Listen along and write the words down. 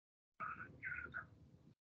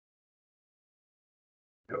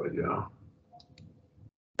we go.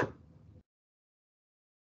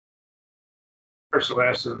 First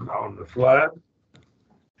lesson on the flood.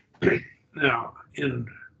 Now, in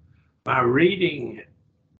my reading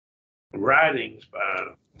writings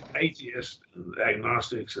by atheists and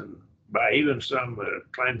agnostics, and by even some that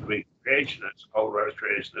claim to be creationists, old earth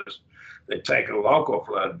creationists, they take a local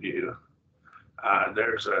flood view.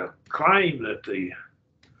 There's a claim that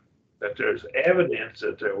there's evidence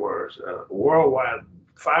that there was worldwide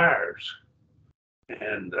fires,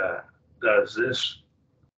 and does this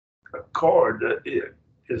accord?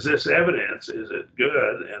 Is this evidence? Is it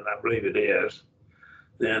good? And I believe it is.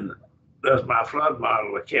 Then does my flood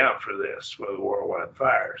model account for this, for the worldwide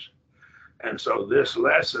fires? And so this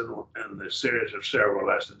lesson and this series of several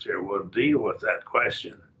lessons here will deal with that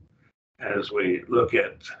question as we look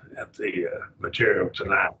at the material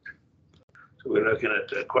tonight. So we're looking at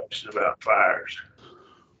the question about fires.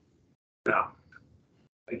 Now,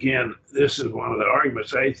 again, this is one of the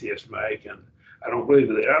arguments atheists make, and I don't believe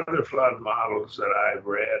the other flood models that I've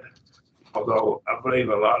read, although I believe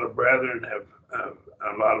a lot of brethren have,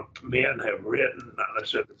 a lot of men have written, not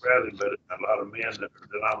necessarily brethren, but a lot of men that are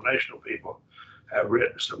denominational people have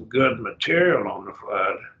written some good material on the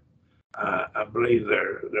flood. I believe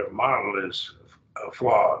their model is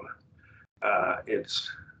flawed. It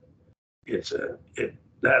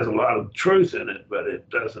has a lot of truth in it, but it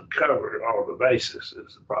doesn't cover all the bases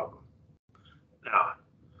is the problem. Now,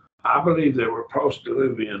 I believe there were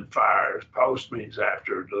post-diluvian fires. Post means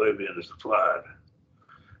after, diluvian is the flood.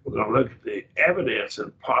 We're going to look at the evidence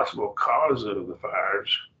and possible causes of the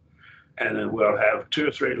fires, and then we'll have 2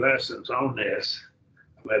 or 3 lessons on this,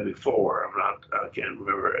 maybe 4. I can't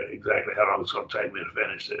remember exactly how long it's going to take me to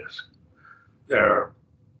finish this.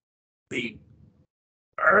 The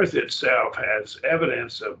Earth itself has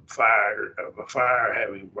evidence of a fire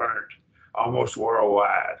having burnt almost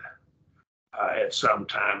worldwide at some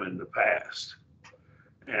time in the past.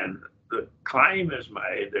 And the claim is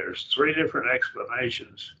made, there's 3 different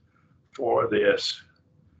explanations for this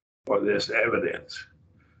evidence.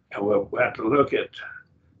 And we'll have to look at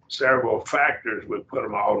several factors. We put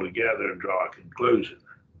them all together and draw a conclusion.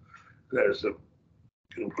 There's a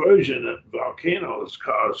conclusion that volcanoes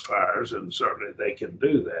cause fires, and certainly they can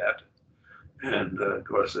do that. And of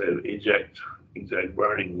course, they eject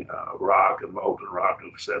burning rock and molten rock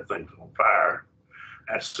to set things on fire.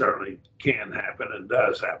 That certainly can happen and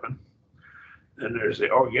does happen. Then there's the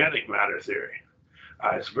organic matter theory.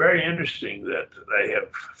 It's very interesting that they have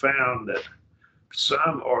found that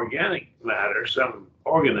some organic matter, some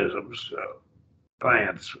organisms,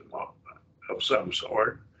 plants of some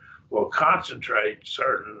sort, will concentrate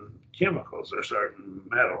certain chemicals or certain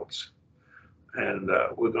metals. And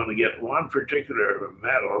we're going to get one particular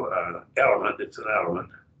metal, element, it's an element,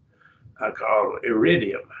 called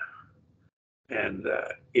iridium. And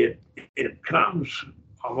it comes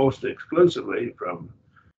almost exclusively from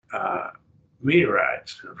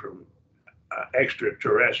meteorites and from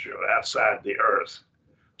extraterrestrial, outside the Earth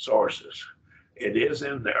sources. It is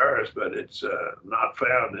in the Earth, but it's not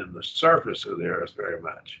found in the surface of the Earth very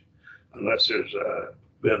much, unless there's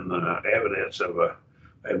been evidence of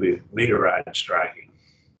maybe meteorite striking.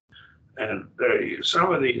 And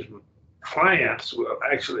some of these plants will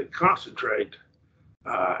actually concentrate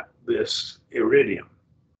this iridium.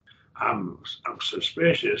 I'm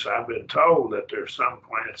suspicious. I've been told that there's some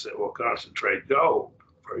plants that will concentrate gold,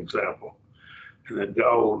 for example. And then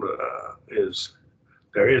gold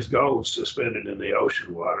there is gold suspended in the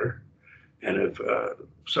ocean water. And if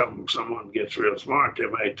someone gets real smart, they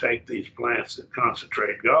may take these plants that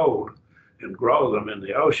concentrate gold and grow them in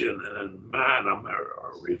the ocean and then mine them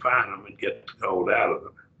or refine them and get the gold out of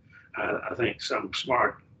them. I think some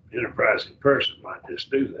smart, enterprising person might just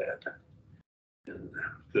do that. And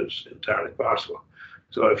it's entirely possible.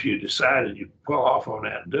 So if you decide and you pull off on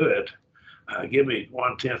that and do it, give me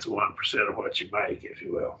 1/10 of 1% of what you make, if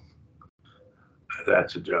you will.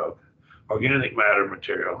 That's a joke. Organic matter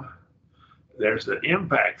material. There's the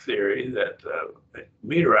impact theory that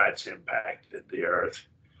meteorites impacted the Earth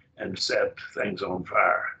and set things on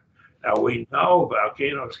fire. Now we know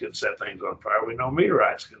volcanoes can set things on fire. We know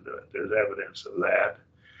meteorites can do it. There's evidence of that.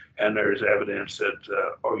 And there's evidence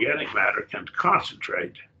that organic matter can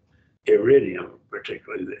concentrate iridium,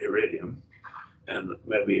 particularly the iridium, and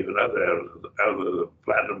maybe even other of the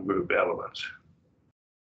platinum group elements.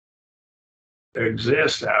 There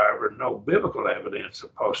exists, however, no biblical evidence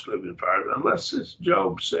of post-diluvian fires unless it's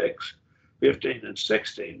Job 6, 15, and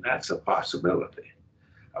 16. That's a possibility.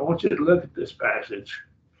 I want you to look at this passage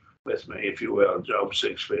with me, if you will, Job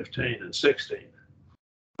 6, 15, and 16.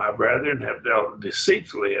 My brethren have dealt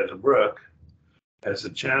deceitfully as a brook, as the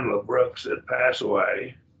Chandler brooks that pass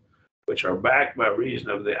away, which are back by reason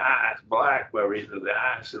of the ice, black by reason of the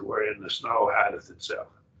ice, and wherein the snow hideth itself.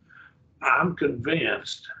 I'm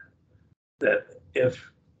convinced that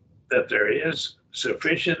that there is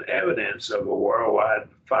sufficient evidence of a worldwide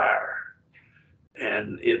fire,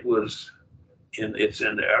 and it's in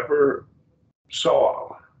the upper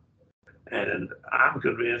soil, and I'm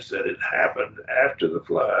convinced that it happened after the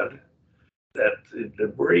flood, that the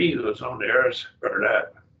debris that was on the earth burned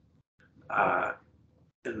up.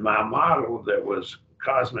 In my model, there was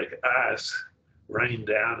cosmic ice rained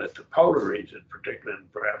down at the polar region, particularly in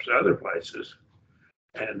perhaps other places,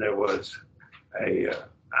 and there was a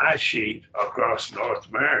ice sheet across North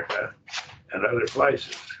America and other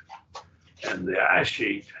places. And the ice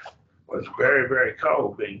sheet was very, very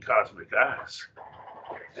cold, being cosmic ice.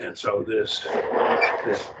 And so these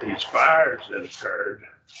fires that occurred,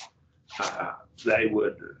 they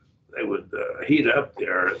would heat up the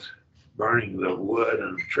earth, burning the wood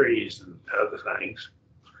and the trees and other things.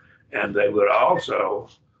 And they would also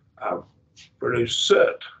produce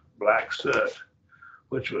soot, black soot,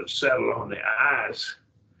 which would settle on the ice.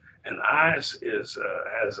 And ice has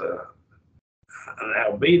an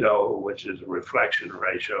albedo, which is a reflection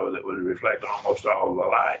ratio that would reflect almost all the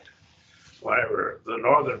light. Whenever the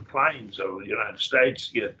northern plains of the United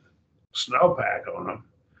States get snowpack on them,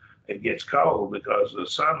 it gets cold because the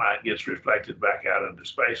sunlight gets reflected back out into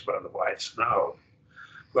space by the white snow.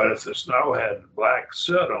 But if the snow had black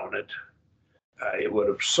soot on it, it would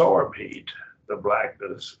absorb heat. A black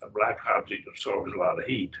object absorbs a lot of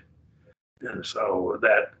heat. And so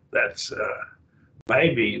that's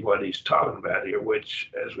maybe what he's talking about here, which,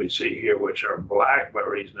 as we see here, which are black by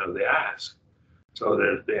reason of the ice. So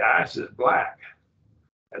the ice is black.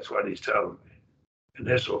 That's what he's telling me. And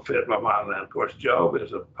this will fit my model. And of course, Job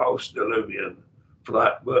is a post-Diluvian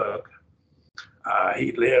flood book.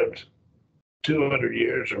 He lived 200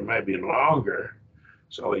 years or maybe longer.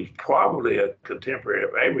 So he's probably a contemporary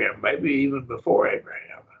of Abraham, maybe even before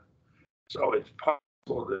Abraham. So it's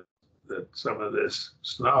possible that some of this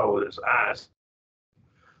snow,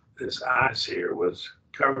 this ice here was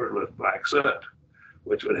covered with black soot,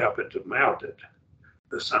 which would help it to melt it.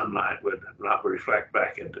 The sunlight would not reflect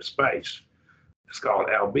back into space. It's called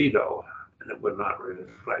albedo, and it would not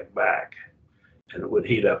reflect back, and it would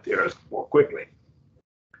heat up the earth more quickly.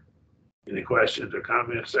 Any questions or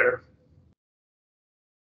comments there?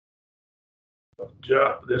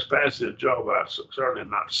 This passage of Job, I'm certainly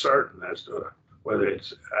not certain as to whether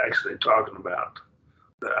it's actually talking about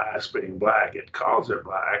the ice being black. It calls it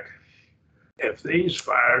black. If these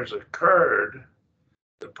fires occurred,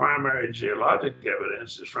 the primary geologic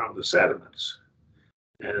evidence is from the sediments.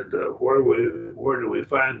 And where do we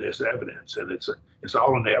find this evidence? And it's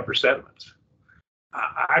all in the upper sediments.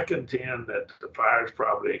 I contend that the fires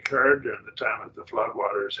probably occurred during the time that the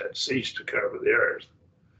floodwaters had ceased to cover the earth.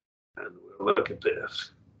 And we'll look at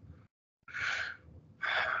this.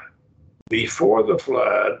 Before the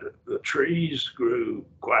flood, the trees grew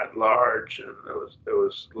quite large, and there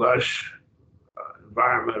was lush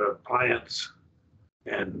environment of plants,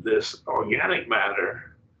 and this organic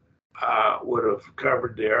matter would have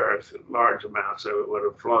covered the earth. Large amounts of it would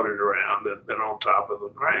have floated around and been on top of the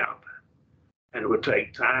ground. And it would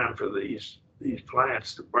take time for these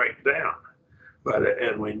plants to break down.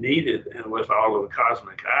 And we needed, and with all of the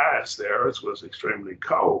cosmic ice, the earth was extremely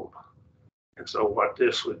cold. And so what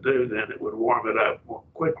this would do, then it would warm it up more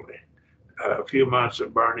quickly. A few months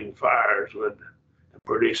of burning fires would,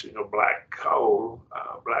 producing a black coal,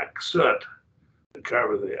 black soot to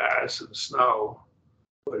cover the ice and snow,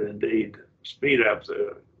 would indeed speed up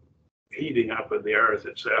the heating up of the earth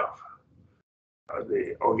itself.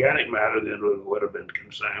 The organic matter then would have been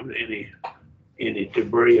consumed. Any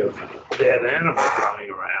debris of dead animals lying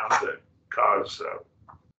around that cause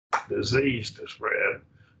disease to spread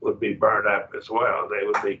would be burned up as well. They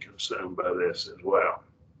would be consumed by this as well.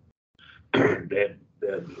 dead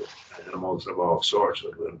animals of all sorts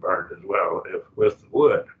would have been burned as well with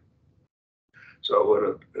wood. So it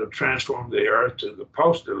would have transformed the earth to the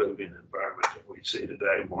post-Diluvian environment that we see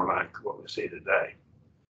today, more like what we see today.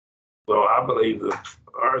 So I believe the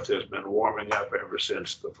earth has been warming up ever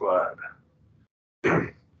since the flood.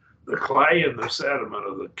 The clay and the sediment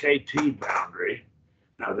of the KT boundary,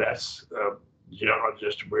 now that's a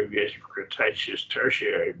geologist abbreviation for Cretaceous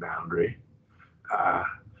Tertiary boundary,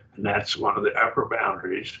 and that's one of the upper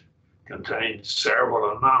boundaries, contains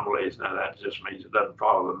several anomalies. Now that just means it doesn't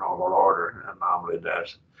follow the normal order, an anomaly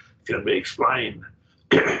does. It can be explained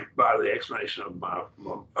by the explanation of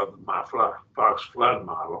my Fox flood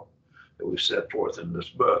model that we set forth in this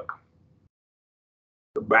book.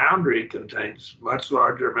 The boundary contains much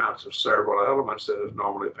larger amounts of several elements than is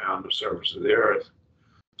normally found on the surface of the Earth.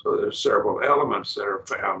 So there's several elements that are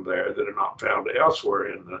found there that are not found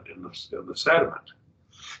elsewhere in the sediment.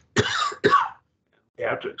 You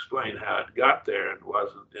have to explain how it got there and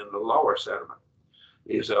wasn't in the lower sediment.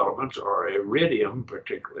 These elements are iridium,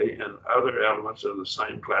 particularly, and other elements of the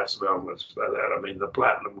same class of elements. By that, I mean the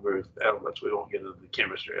platinum group elements. We won't get into the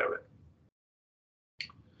chemistry of it.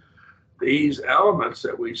 These elements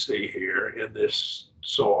that we see here in this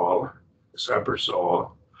soil, this upper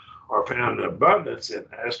soil, are found in abundance in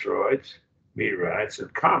asteroids, meteorites,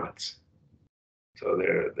 and comets. So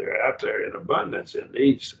they're out there in abundance in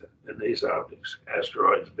these objects,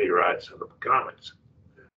 asteroids, meteorites, and comets.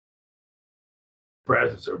 The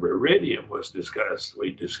presence of iridium was discussed.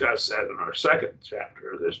 We discussed that in our second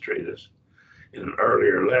chapter of this treatise. In an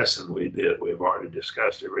earlier lesson we've already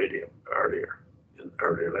discussed iridium earlier in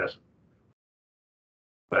earlier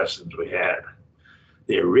lessons we had.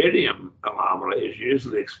 The iridium anomaly is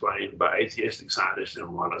usually explained by atheistic scientists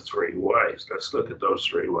in one of three ways. Let's look at those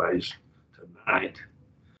three ways tonight.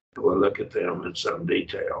 We'll look at them in some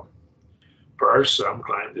detail. First, some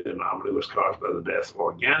claim the anomaly was caused by the death of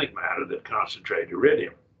organic matter that concentrated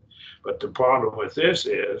iridium. But the problem with this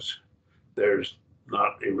is there's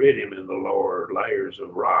not iridium in the lower layers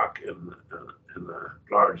of rock in the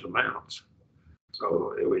large amounts.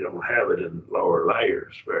 So we don't have it in lower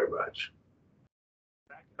layers very much.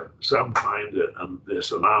 Some claim that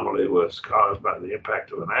this anomaly was caused by the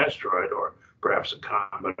impact of an asteroid or perhaps a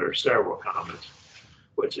comet or several comets,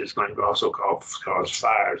 which is claimed to also cause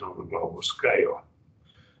fires on the global scale.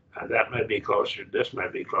 That may be closer, this may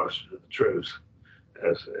be closer to the truth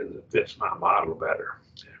as it fits my model better.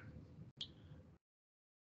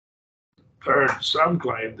 Third, some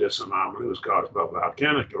claim this anomaly was caused by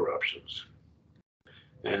volcanic eruptions.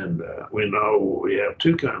 And we know we have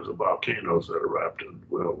two kinds of volcanoes that erupt, and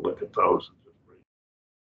we'll look at those.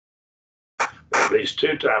 There are these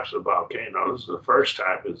two types of volcanoes. The first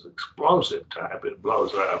type is explosive type. It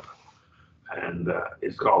blows up, and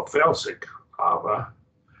it's called felsic lava.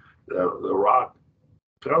 The rock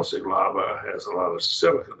felsic lava has a lot of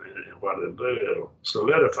silicon in it, and what it'll do, it'll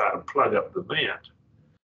solidify and plug up the vent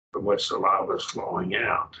from which the lava is flowing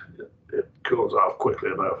out. It cools off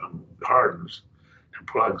quickly enough and hardens and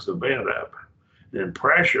plugs the vent up. Then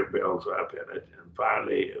pressure builds up in it, and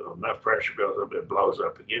finally enough pressure builds up, it blows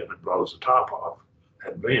up again. It blows the top off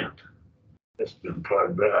that vent that's been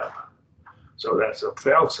plugged up. So that's a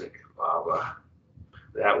felsic lava.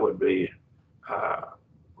 That would be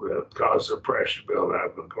cause the pressure build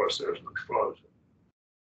up, and of course there's an explosion.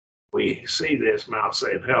 We see this Mount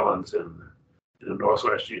St. Helens in the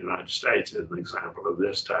northwestern United States as an example of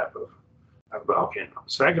this type of volcano.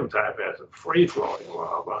 Second type has a free-flowing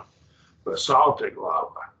lava, basaltic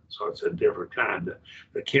lava. So it's a different kind.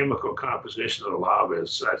 The chemical composition of the lava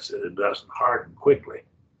is such that it doesn't harden quickly.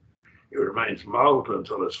 It remains molten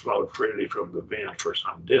until it's flowed freely from the vent for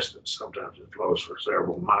some distance. Sometimes it flows for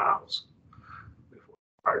several miles before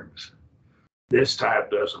it hardens. This type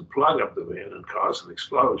doesn't plug up the vent and cause an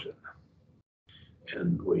explosion.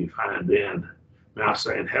 And we find in Mount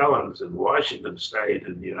St. Helens in Washington State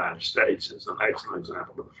in the United States is an excellent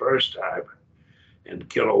example of the first type. And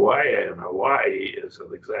Kilauea in Hawaii is an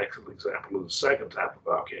excellent example of the second type of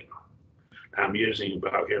volcano. I'm using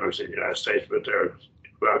volcanoes in the United States, but there are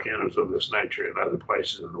volcanoes of this nature in other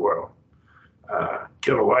places in the world.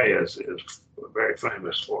 Kilauea is very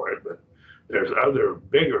famous for it, but there's other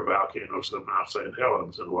bigger volcanoes than Mount St.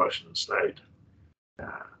 Helens in Washington State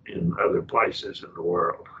in other places in the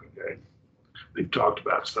world. Okay, we've talked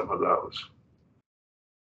about some of those.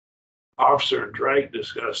 Officer and Drake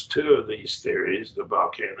discussed two of these theories, the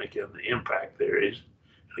volcanic and the impact theories.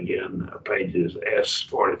 Again, pages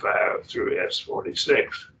S45 through S46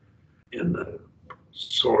 in the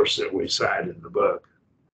source that we cite in the book.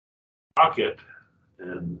 Crockett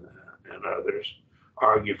and others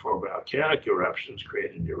argue for volcanic eruptions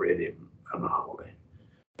creating iridium anomaly,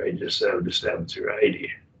 pages 77 through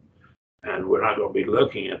 80. And we're not going to be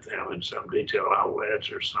looking at them in some detail. I will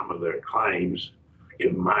answer some of their claims,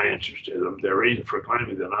 give my answers to them. Their reason for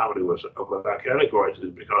claiming the anomaly was of volcanic origin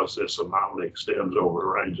is because this anomaly extends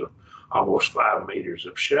over a range of almost 5 meters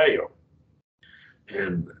of shale.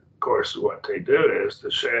 And of course, what they do is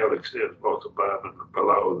the shale extends both above and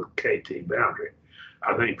below the KT boundary.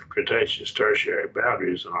 I think the Cretaceous Tertiary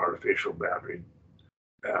boundary is an artificial boundary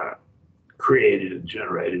created and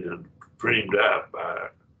generated and dreamed up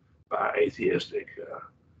by atheistic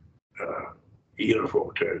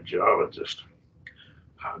uniformitarian geologists.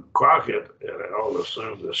 Crockett all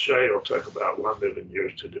assumed the shale took about 1 million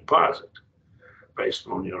years to deposit. based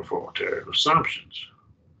on uniformitarian assumptions.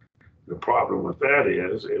 The problem with that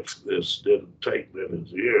is if this didn't take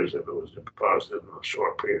millions of years, if it was deposited in a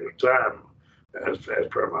short period of time, as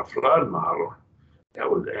per my flood model, that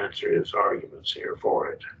would answer his arguments here for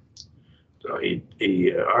it. So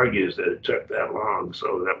he argues that it took that long,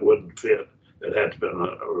 so that wouldn't fit. It had to be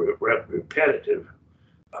a repetitive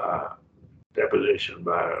deposition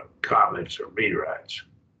by comets or meteorites.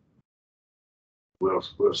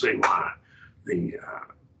 We'll see why. The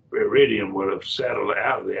iridium would have settled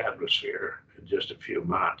out of the atmosphere in just a few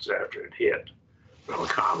months after it hit from a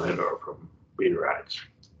comet or from meteorites.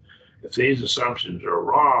 If these assumptions are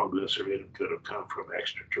wrong, this iridium could have come from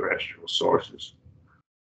extraterrestrial sources.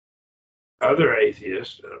 Other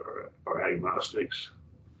atheists or agnostics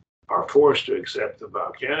are forced to accept the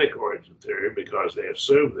volcanic origin theory because they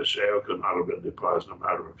assume the shell could not have been deposited in a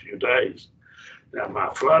matter of a few days. Now,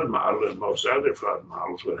 my flood model and most other flood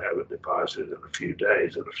models would have it deposited in a few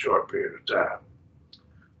days in a short period of time.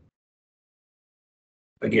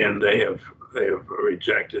 Again, they have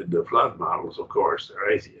rejected the flood models, of course,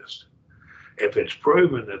 they're atheists. If it's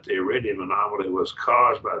proven that the iridium anomaly was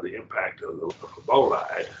caused by the impact of the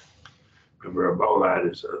bolide, remember a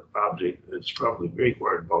bolide is an object, it's from the Greek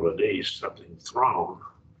word bolidis, something thrown.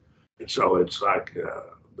 And so it's like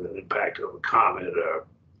the impact of a comet,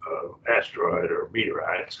 asteroid, or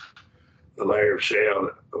meteorites. The layer of shell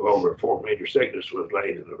of over 4 meters thickness was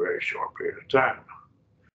laid in a very short period of time,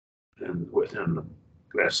 and within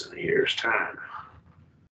less than a year's time.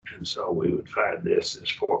 And so we would find this as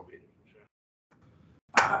 4 meters.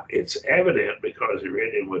 It's evident because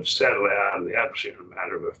iridium would settle out of the atmosphere in a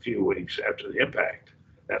matter of a few weeks after the impact.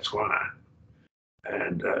 That's why.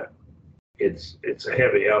 And it's a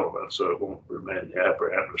heavy element, so it won't remain in the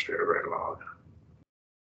upper atmosphere very long.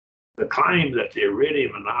 The claim that the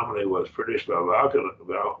iridium anomaly was produced by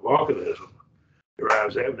volcanism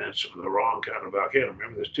derives evidence from the wrong kind of volcano.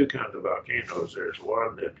 Remember, there's two kinds of volcanoes. There's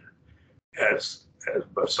one that has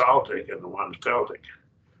basaltic and the one's feltic.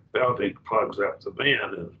 Feltic plugs up the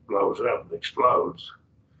vent and blows up and explodes.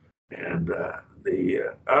 And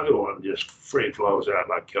the other one just free flows out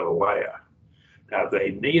like Kilauea. Now,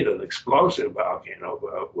 they need an explosive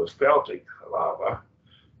volcano with feltic lava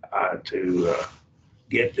to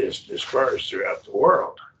get this dispersed throughout the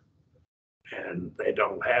world. And they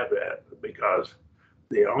don't have that because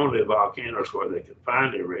the only volcanoes where they can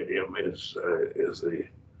find iridium is the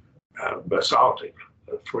basaltic,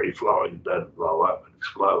 free flowing, doesn't blow up and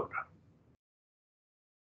explode.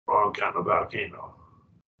 Wrong kind of volcano.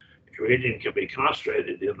 Iridium can be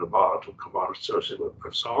concentrated in the volatile components associated with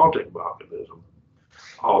basaltic volcanism,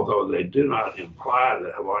 although they do not imply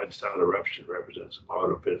that Hawaiian-style eruption represents a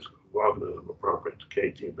mode of physical volcanism appropriate to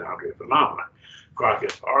KT boundary phenomena,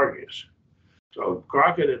 Crockett argues. So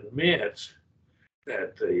Crockett admits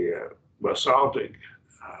that the basaltic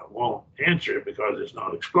won't answer it because it's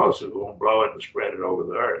not explosive. It won't blow it and spread it over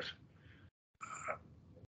the earth.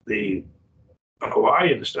 The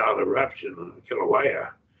Hawaiian-style eruption in Kilauea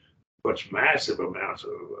puts massive amounts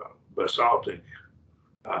of basaltic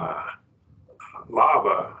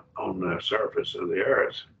lava on the surface of the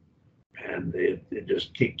earth, and it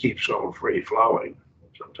just keeps on free flowing.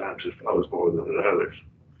 Sometimes it flows more than others.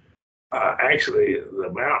 Actually, the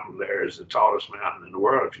mountain there is the tallest mountain in the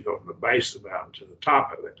world. If you go from the base of the mountain to the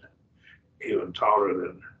top of it, even taller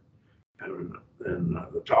than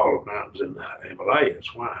the tallest mountains in the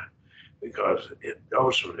Himalayas. Why? Because it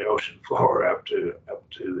goes from the ocean floor up to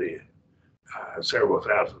the several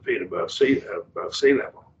thousand feet above sea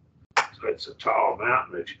level. So it's a tall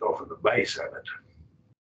mountain if you go from the base of it.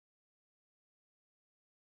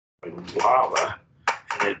 And lava,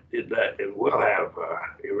 and it will have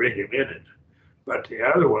iridium in it, but the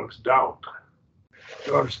other ones don't.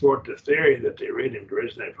 In order to support the theory that the iridium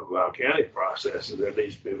originated from volcanic processes, there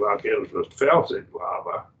needs to be volcanoes with felsic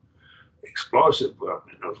lava, explosive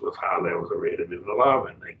volcanoes with high levels of iridium in the lava,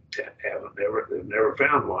 and they've never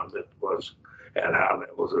found one that had high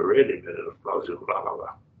levels of iridium in an explosive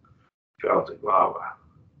lava, felsic lava.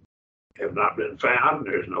 Have not been found,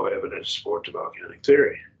 and there's no evidence to support the volcanic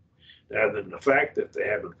theory. Other than the fact that they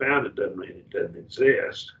haven't found it doesn't mean it doesn't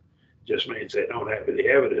exist. It just means they don't have any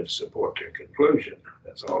evidence to support their conclusion.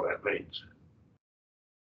 That's all that means.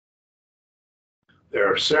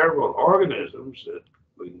 There are several organisms that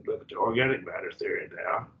we can look at the organic matter theory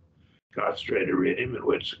now, concentrated iridium, in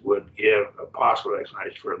which would give a possible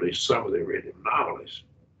explanation for at least some of the iridium anomalies.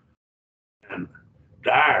 And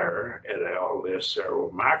Dyer et al. Lists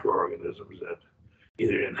several microorganisms that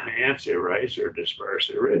either enhance, erase, or disperse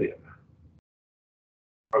iridium.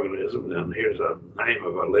 organisms, and here's a name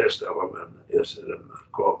of a list of them, and it's in the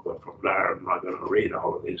quote book from Dyer. I'm not going to read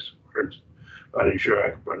all of these words, but I'm sure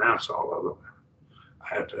I can pronounce all of them.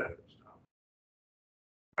 I have to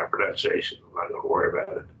my pronunciation. I'm not going to worry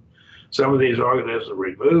about it. Some of these organisms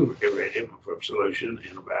remove iridium from solution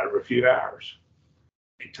in about a few hours.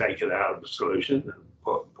 They take it out of the solution and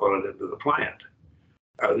pull it into the plant.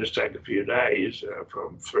 Others take a few days,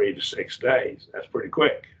 from 3 to 6 days. That's pretty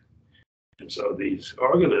quick. And so these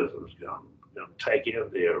organisms going to take in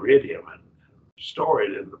the iridium and store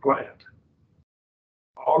it in the plant.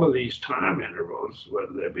 All of these time intervals,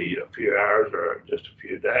 whether they be a few hours or just a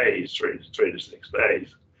few days, 3 to 6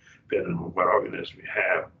 days, depending on what organism you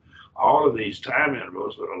have, all of these time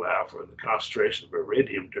intervals would allow for the concentration of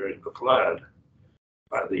iridium during the flood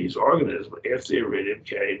by these organisms if the iridium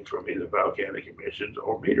came from either volcanic emissions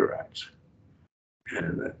or meteorites.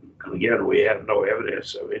 And again, we have no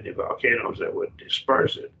evidence of any volcanoes that would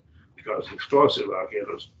disperse it, because explosive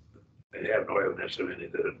volcanoes, they have no evidence of any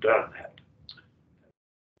that have done that.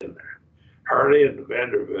 In there, Hurley and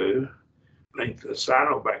Vandervoort linked the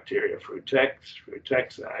cyanobacteria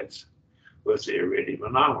frutexides with the iridium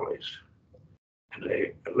anomalies, and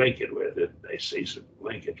they link it with it. They see some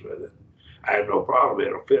linkage with it. I have no problem.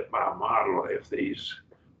 It'll fit my model if these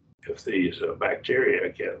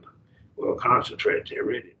bacteria will concentrate the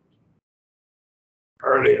iridium.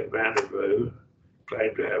 Hurley and Vandervoort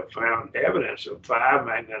claim to have found evidence of 5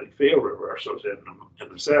 magnetic field reversals in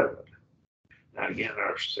the sediment. Now again,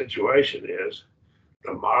 our situation is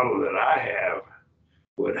the model that I have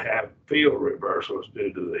would have field reversals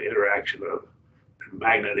due to the interaction of the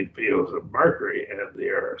magnetic fields of Mercury and the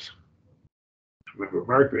Earth. Remember,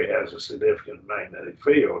 Mercury has a significant magnetic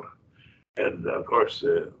field, and of course,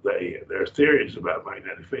 there's theories about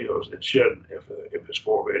magnetic fields. It shouldn't, if it's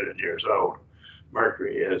 4 billion years old,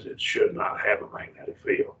 Mercury it should not have a magnetic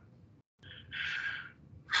field.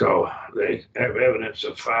 So they have evidence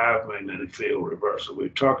of 5 magnetic field reversal.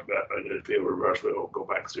 We've talked about magnetic field reversal. We won't go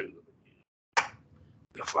back through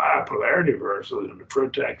the 5 polarity reversals in the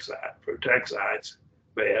frutexides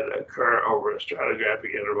bed occur over a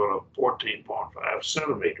stratigraphic interval of 14.5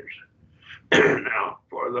 centimeters. Now,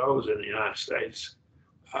 for those in the United States,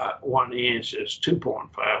 1 inch is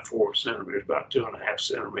 2.54 centimeters, about 2.5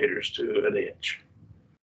 centimeters to an inch.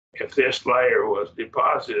 If this layer was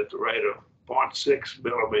deposited at the rate of 0.6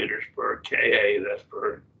 millimeters per Ka, that's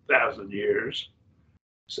per 1,000 years,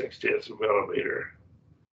 0.6 of a millimeter,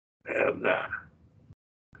 and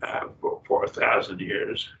for 1,000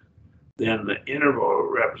 years, then the interval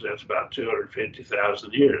represents about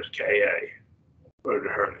 250,000 years, Ka, according to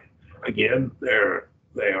Hurley. Again,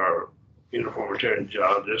 they are uniformitarian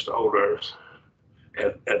geologists, old Earth.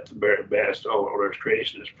 At the very best, old Earth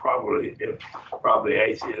creation is probably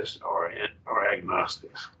atheists or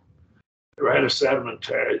agnostics. The rate of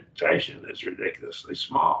sedimentation is ridiculously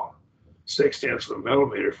small. 0.6 of a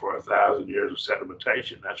millimeter for 1,000 years of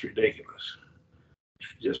sedimentation, that's ridiculous.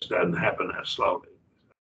 It just doesn't happen that slowly.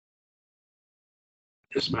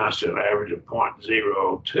 This amounts to an average of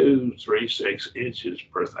 0.0236 inches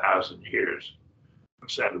per 1,000 years of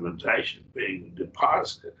sedimentation being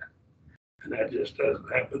deposited. And that just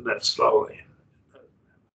doesn't happen that slowly.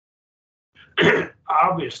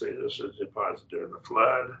 Obviously, this was deposited during the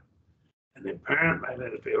flood, and the apparent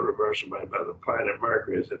magnetic field reversal made by the planet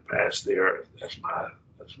Mercury as it passed the Earth. That's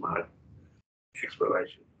my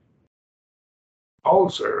explanation.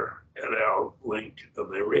 Also, et al. Linked the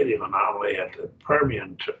iridium anomaly at the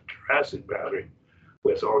Permian-Triassic boundary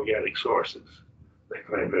with organic sources. They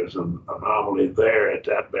claim there's an anomaly there at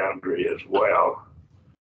that boundary as well,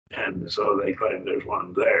 and so they claim there's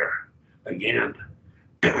one there. Again,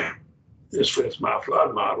 this fits my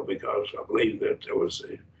flood model because I believe that there was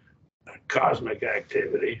a cosmic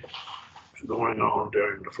activity going on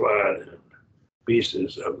during the flood, and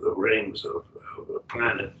pieces of the rings of the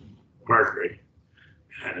planet Mercury,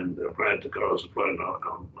 and the planet that caused the flood,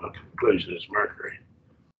 on my conclusion is Mercury,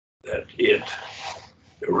 that the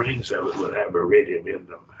rings of it would have iridium in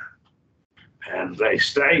them. And they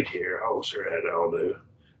state here, Holzer et al. Do,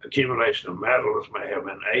 accumulation of metals may have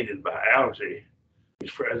been aided by algae,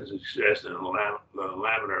 whose presence exists in the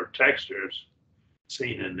laminar textures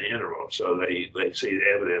seen in the interval. So they see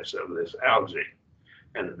the evidence of this algae.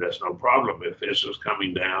 And there's no problem if this was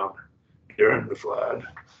coming down during the flood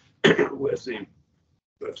with the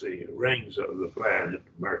rings of the planet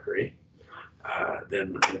Mercury,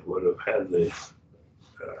 then it would have had the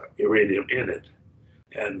iridium in it,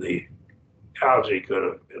 and the algae could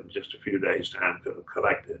have, in just a few days' time, could have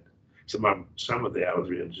collected. Some of the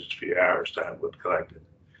algae in just a few hours' time would collect it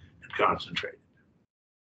and concentrate it.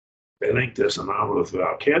 They linked this anomaly with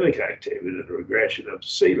volcanic activity and the regression of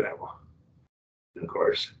sea level. And of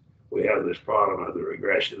course, we have this problem of the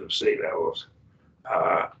regression of sea levels.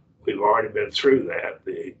 We've already been through that.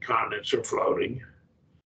 The continents are floating,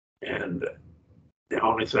 and the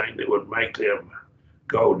only thing that would make them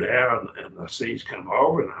go down and the seas come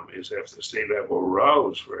over them is if the sea level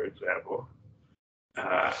rose, for example,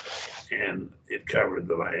 and it covered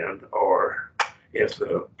the land, or if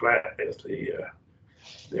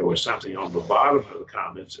there was something on the bottom of the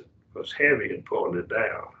continents that was heavy and pulled it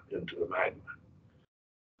down into the magma,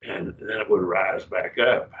 and then it would rise back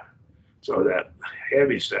up. So that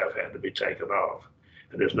heavy stuff had to be taken off.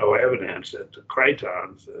 And there's no evidence that the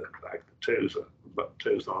cratons, like the tooth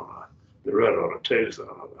on the root on a tooth on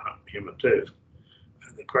a human tooth,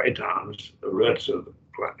 the cratons, the roots of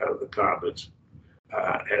the continents,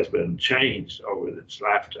 has been changed over its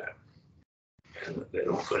lifetime. And they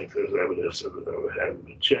don't think there's evidence of it having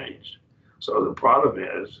been changed. So the problem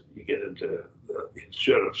is you get into it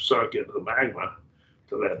should have sunk into the magma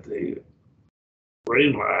to let the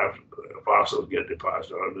marine life fossils get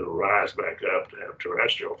deposited on, it'll rise back up to have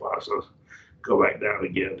terrestrial fossils, go back down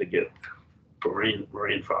again to get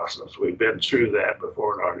marine fossils. We've been through that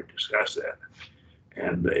before and already discussed that.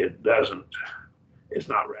 And it's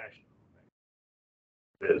not rational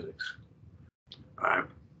physics.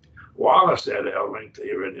 Wallace et al. Linked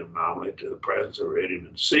the iridium anomaly to the presence of iridium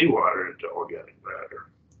in seawater and to organic matter.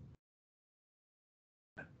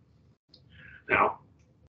 Now,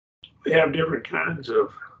 we have different kinds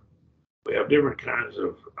of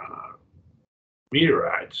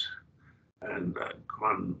meteorites and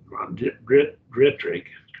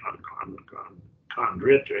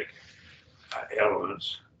chondritic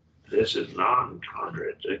elements. This is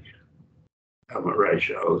non-chondritic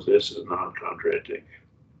ratios. This is non-chondritic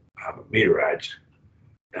meteorites,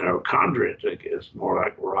 and a chondritic is more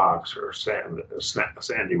like rocks or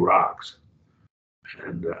sandy rocks,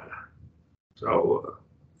 and so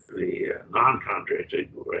the non-chondritic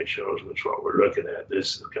ratios, which is what we're looking at,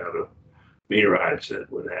 this is the kind of meteorites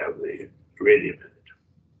that would have the iridium in it.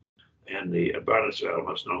 And the abundance of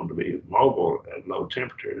elements known to be mobile at low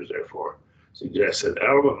temperatures, therefore, suggests that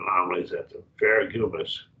element anomalies at the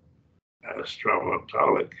ferrigumous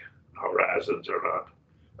stromatolic horizons are not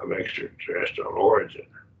of extraterrestrial origin.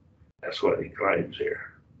 That's what he claims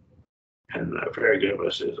here. And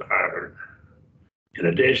ferrigumous is iron. In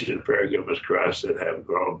addition, ferrigumous crusts that have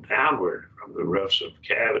grown downward from the roofs of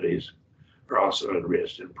cavities are also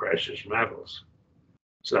enriched in precious metals.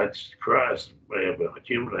 Such crusts may have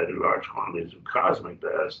accumulated large quantities of cosmic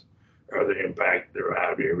dust or the impact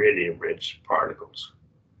derived iridium-rich particles.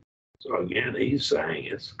 So again, he's saying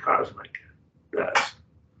it's cosmic dust,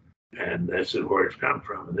 and this is where it's come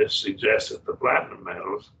from. And this suggests that the platinum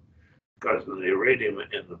metals, because of the iridium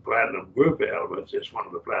in the platinum group elements, it's one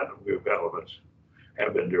of the platinum group elements,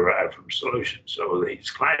 have been derived from solution. So he's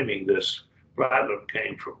claiming this platinum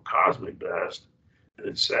came from cosmic dust and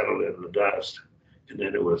it settled in the dust, and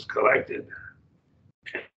then it was collected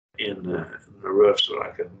in the roofs,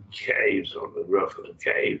 like in caves, on the roof of the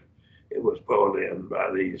cave. It was pulled in by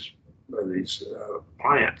these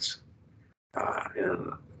plants,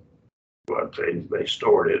 and what they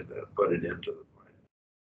stored it and put it into the plant.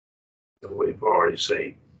 So we've already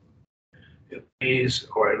seen if these,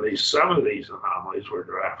 or at least some of these anomalies, were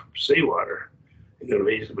derived from seawater, it could have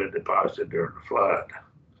easily been deposited during the flood.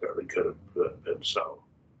 So they could have been so.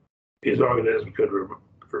 These organisms could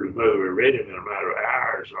remove iridium in a matter of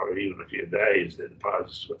hours or even a few days. The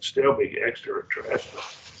deposits would still be extraterrestrial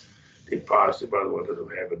deposited by the ones that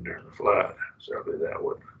have happened during the flood. Certainly that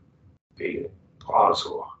would be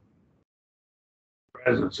plausible.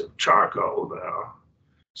 Presence of charcoal now.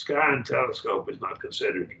 Sky and Telescope is not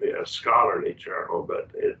considered to be a scholarly journal, but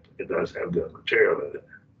it does have good material in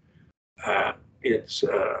it.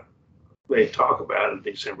 They talk about in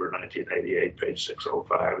December 1988, page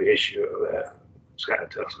 605 issue of that Sky and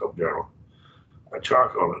Telescope journal,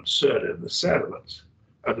 charcoal and soot in the sediments.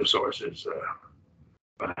 Other sources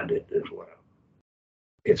find it as well.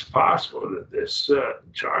 It's possible that this soot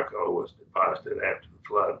and charcoal was deposited after the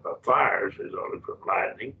flood by fires resulting from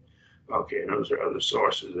lightning, volcanoes, or other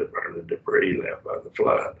sources that burn the debris left by the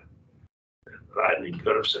flood. And lightning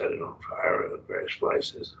could have set it on fire in various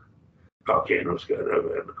places. Volcanoes could have,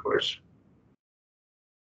 and of course,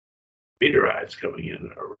 meteorites coming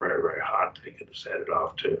in are very, very hot. They could have set it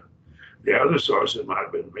off too. The other sources might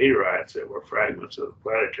have been meteorites that were fragments of the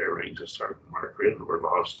planetary rings of circling Mercury and were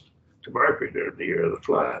lost to Mercury during the year of the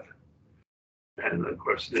flood. And of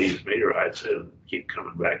course, these meteorites keep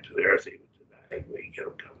coming back to the Earth even today. We get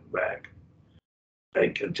them coming back. they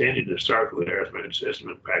continue to circle the Earth Moon system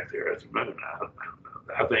and impact the Earth and Moon.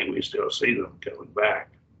 I think we still see them coming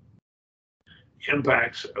back.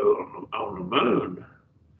 Impacts on the Moon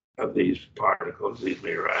of these particles, these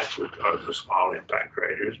meteorites, would cause the small impact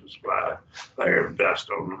craters and supply a layer of dust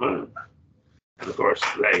on the Moon. And of course,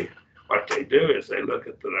 what they do is they look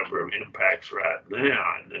at the number of impacts right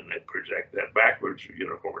now, and then they project that backwards for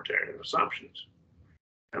uniformitarian assumptions.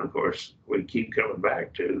 And of course, we keep coming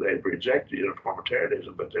back to they project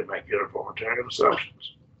uniformitarianism, but they make uniformitarian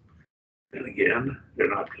assumptions. And again,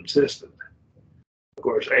 they're not consistent. Of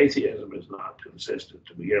course, atheism is not consistent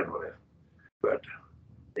to begin with, but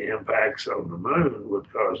the impacts on the Moon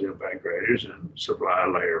would cause impact craters and supply a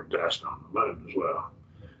layer of dust on the Moon as well,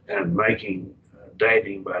 and making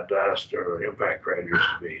dating by dust or impact craters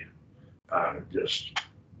to be just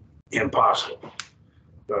impossible,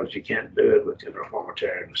 because you can't do it with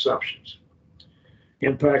uniformitarian assumptions.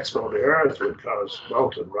 Impacts on the Earth would cause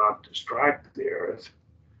molten rock to strike the Earth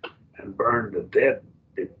and burn the dead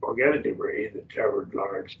organic debris that covered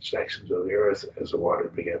large sections of the Earth as the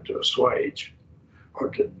water began to assuage or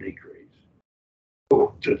to decrease.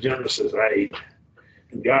 To Genesis 8,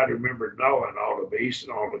 and God remembered Noah and all the beasts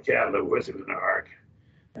and all the cattle that were with him in the ark.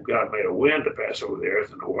 And God made a wind to pass over the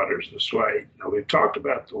earth and the waters to sway. Now, we've talked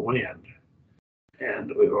about the wind,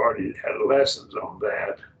 and we've already had lessons on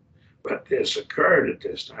that. But this occurred at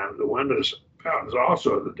this time. The wind was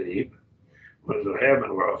also of the deep, when the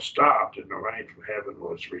heaven was stopped and the rain from heaven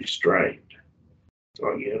was restrained.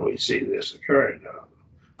 So again, we see this occurring now.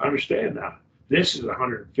 Understand now, this is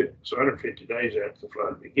 150 days after the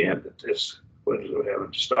flood began that this windows of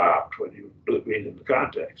heaven stopped when you read in the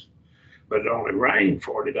context. But it only rained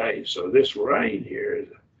 40 days. So this rain here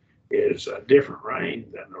is a different rain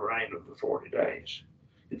than the rain of the 40 days.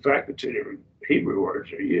 In fact, the two different Hebrew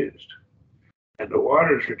words are used. And the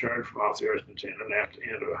waters returned from off the earth's content, and after the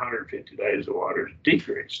end of 150 days, the waters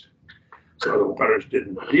decreased. So the waters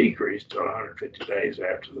didn't decrease until 150 days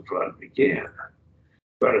after the flood began.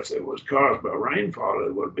 But if it was caused by rainfall,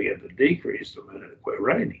 it would begin to decrease the minute it quit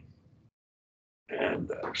raining.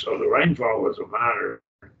 And so the rainfall was a minor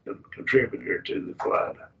contributor to the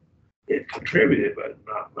flood. It contributed, but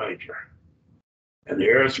not major. And the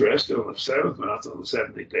earth rested on the seventh month, on the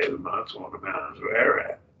 17th day of the month, on the mountains of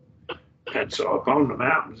Ararat. And so upon the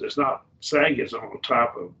mountains, it's not saying it's on the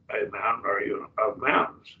top of a mountain or even of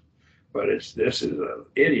mountains, but this is an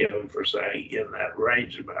idiom for saying in that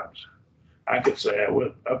range of mountains. I could say I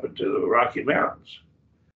went up into the Rocky Mountains,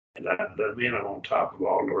 and that doesn't mean I'm on top of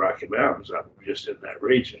all the Rocky Mountains. I'm just in that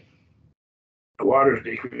region. The waters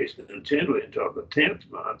decreased continually until the 10th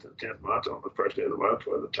month. The 10th month, on the first day of the month,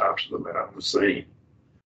 where the tops of the mountain was seen.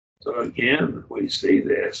 So again, we see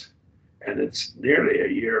this, and it's nearly a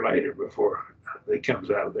year later before it comes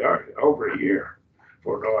out of the ark, over a year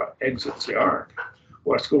before Noah exits the ark.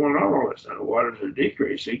 What's going on all this time? The waters are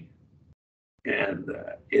decreasing, and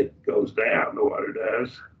it goes down, the water does,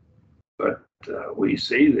 but we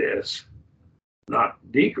see this not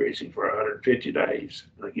decreasing for 150 days.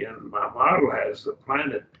 And again, my model has the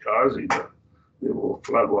planet causing the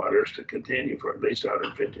floodwaters to continue for at least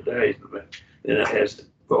 150 days. Then as it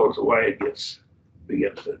goes away, it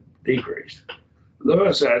begins to decrease.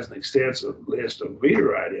 Lewis has an extensive list of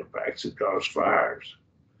meteorite impacts that cause fires.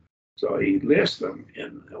 So he lists them,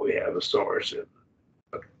 and we have a source.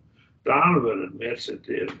 Donovan admits that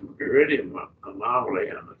the iridium anomaly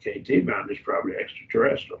on the KT band is probably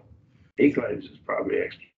extraterrestrial. He claims it's probably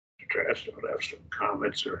extraterrestrial, to have some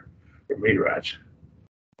comets or meteorites.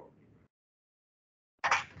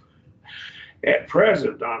 At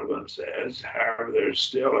present, Donovan says, however, there's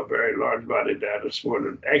still a very large body of data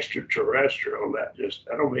supporting extraterrestrial.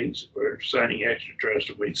 I don't mean we're saying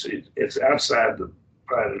extraterrestrial, we see it's outside the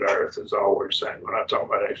planet Earth, is all we're saying. We're not talking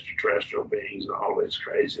about extraterrestrial beings and all these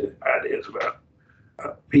crazy ideas about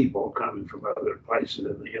people coming from other places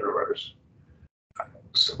in the universe.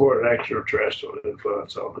 Support an extraterrestrial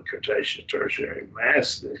influence on the Cretaceous Tertiary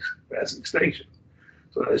mass extinction.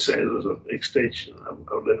 So they say there was an extinction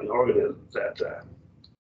of living organisms at that time.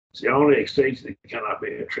 It's the only extinction that cannot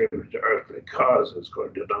be attributed to earthly causes,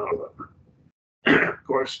 according to Donovan. Of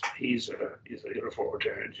course, he's a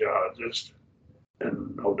uniformitarian geologist,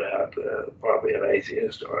 and no doubt probably an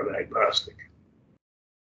atheist or an agnostic.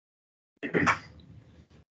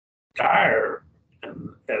 Dyer and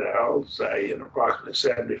et al. Say in approximately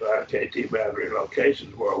 75 KT boundary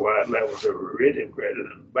locations worldwide, levels of iridium greater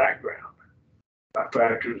than the background by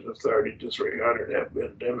factors of 30 to 300 have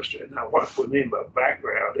been demonstrated. Now, what we mean by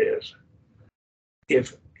background is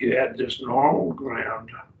if you had just normal ground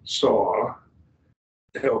soil,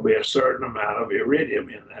 there will be a certain amount of iridium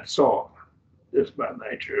in that soil. just by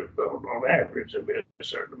nature of on average, there'll be a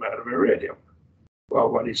certain amount of iridium. Well,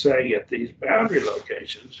 what he's saying at these boundary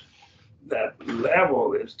locations, that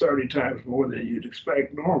level is 30 times more than you'd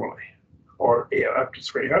expect normally, or up to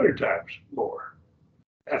 300 times more.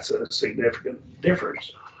 That's a significant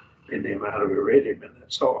difference in the amount of iridium in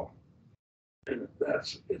that soil. And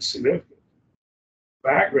it's significant.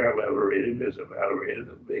 Background level iridium is about iridium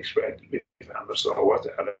that would be expected to be found in the soil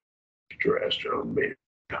without a terrestrial meteor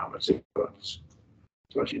comet sequence.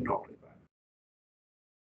 That's what you normally find.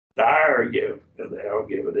 Dyer they'll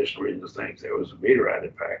give additional reasons to think there was a meteorite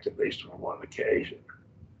impact, at least on one occasion.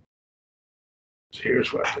 So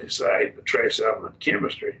here's what they say: the trace element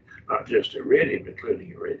chemistry, not just iridium,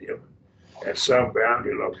 including iridium, at some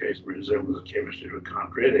boundary location resembles the chemistry of a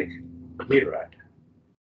chondritic meteorite.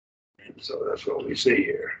 And so that's what we see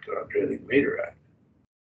here, chondritic meteorite.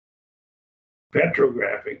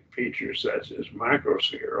 Petrographic features such as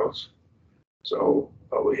microspherules. So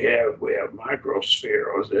we have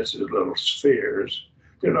microspherules. This is little spheres.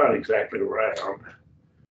 They're not exactly round,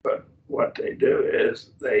 but what they do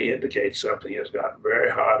is they indicate something has gotten very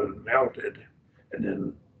hot and melted, and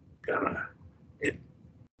then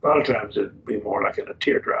a lot of times it'd be more like in a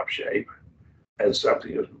teardrop shape, as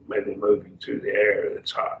something is maybe moving through the air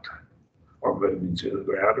that's hot, or moving through the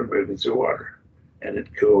ground, or moving through water, and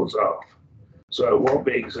it cools off. So it won't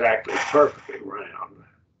be exactly perfectly round,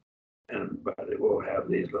 but it will have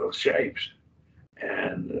these little shapes.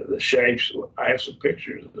 And the shapes, I have some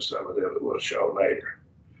pictures of some of them that we'll show later.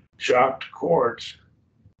 Shocked quartz,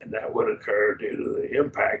 and that would occur due to the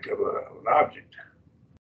impact of an object.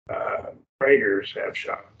 Craters have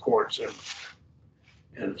shocked quartz,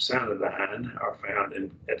 and cyanidine are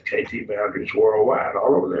found at KT boundaries worldwide,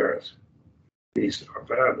 all over the earth. These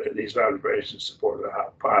observations support the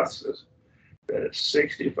hypothesis that at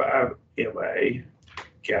 65 MA,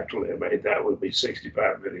 capital MA, that would be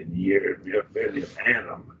 65 million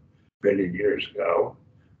billion years ago,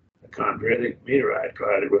 a chondritic meteorite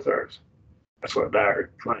collided with Earth. That's what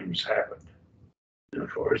Dyer claims happened. And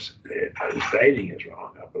of course, his dating is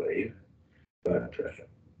wrong, I believe, but the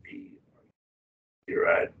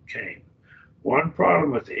meteorite came. One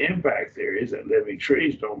problem with the impact theory is that living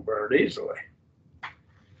trees don't burn easily.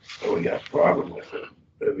 So we got a problem with the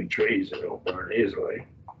living trees that don't burn easily.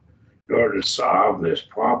 In order to solve this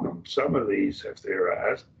problem, some of these have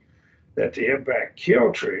theorized that the impact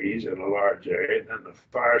killed trees in a large area, and then the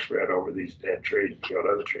fire spread over these dead trees and killed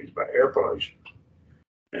other trees by air pollution.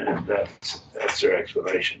 And that's their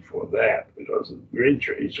explanation for that, because the green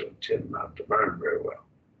trees tend not to burn very well.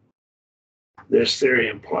 This theory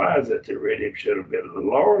implies that the iridium should have been in the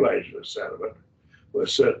lower layers of the sediment, with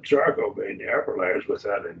soot and charcoal being the upper layers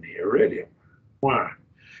without any iridium. Why?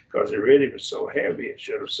 Because the iridium is so heavy, it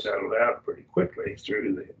should have settled out pretty quickly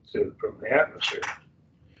from the atmosphere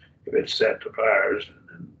if it set to fires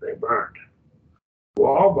and they burned.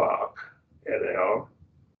 Walbach et al.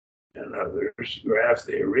 And others graphed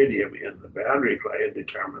the iridium in the boundary clay and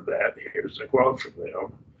determined that, here's a quote from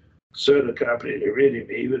them, soot accompanied iridium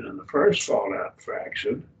even in the first fallout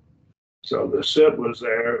fraction. So the soot was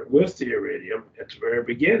there with the iridium at the very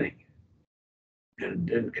beginning and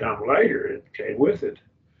didn't come later, it came with it.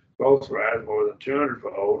 Both rise more than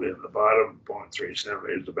 200-fold in the bottom 0.3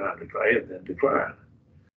 centimeters of boundary clay and then decline.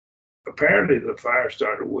 Apparently the fire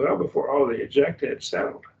started well before all the ejecta had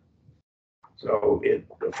settled. So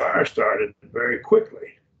the fire started very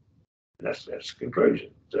quickly. That's the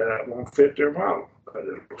conclusion. So that won't fit their model, but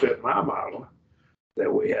it'll fit my model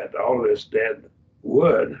that we had all this dead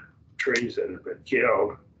wood, trees that had been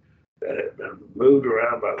killed, that had been moved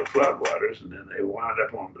around by the floodwaters, and then they wind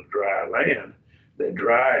up on the dry land. They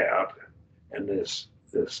dry out, and this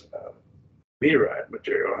meteorite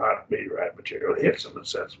material, hot meteorite material, hits them and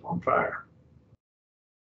sets them on fire.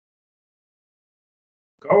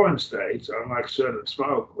 Cohen states, unlike soot and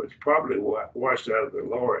smoke, which probably washed out of the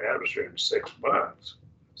lower atmosphere in 6 months,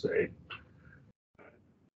 say,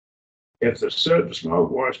 if the soot and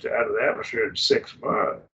smoke washed out of the atmosphere in 6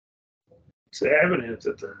 months, it's evident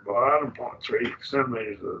that the bottom 0.3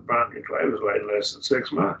 centimeters of the boundary clay was laid in less than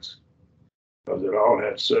 6 months, because it all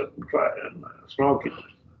had soot and smoke in it.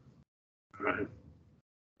 Right?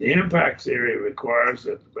 The impact theory requires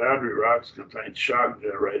that the boundary rocks contain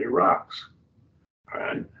shock-generated rocks.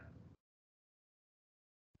 Right.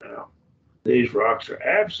 Now, these rocks are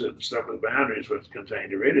absent in some of the boundaries which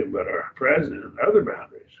contain iridium, but are present in other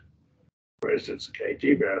boundaries. For instance, the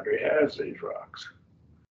KT boundary has these rocks,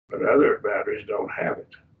 but other boundaries don't have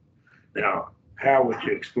it. Now, how would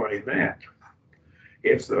you explain that?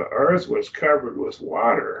 If the Earth was covered with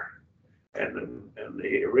water, and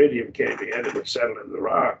the iridium came in, it would settle into the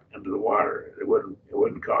rock, into the water. It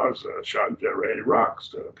wouldn't cause shock-generated rocks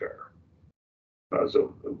to occur because there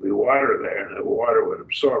would be water there, and the water would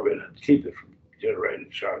absorb it and keep it from generating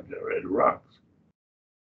shock-generated rocks.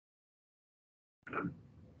 And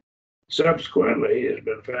subsequently, it has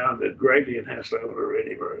been found that greatly enhanced levels of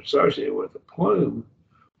iridium are associated with the plume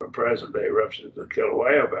from present-day eruptions of the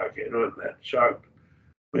Kilauea volcano, and that shocked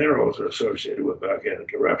minerals are associated with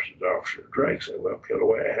volcanic eruptions offshore Drake. So, well,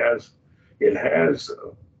 Kilauea has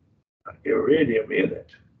iridium in it,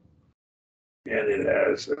 and it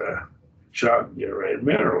has shock-generated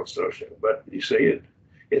minerals associated. But you see,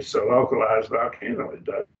 it's a localized volcano. It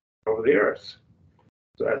does over the earth.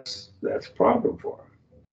 So that's a problem for them.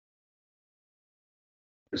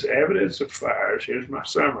 There's evidence of fires. Here's my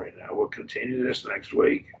summary now. We'll continue this next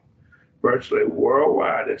week. Virtually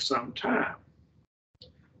worldwide at some time,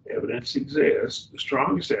 evidence exists, the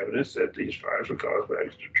strongest evidence that these fires were caused by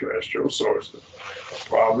extraterrestrial sources,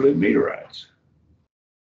 probably meteorites.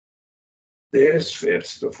 This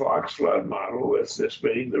fits the Fox flood model, with this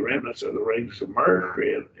being the remnants of the rings of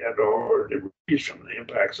Mercury and or debris from the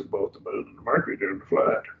impacts of both the moon and the Mercury during the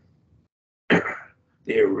flood.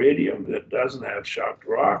 The iridium that doesn't have shocked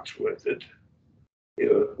rocks with it,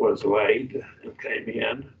 it was laid and came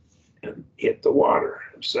in and hit the water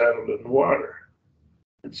and settled in the water.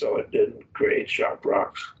 And so it didn't create shocked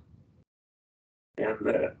rocks. And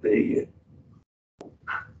the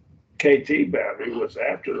KT boundary was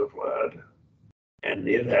after the flood, and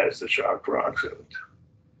it has the shocked rocks in it.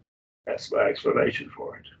 That's my explanation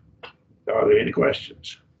for it. Are there any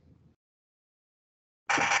questions?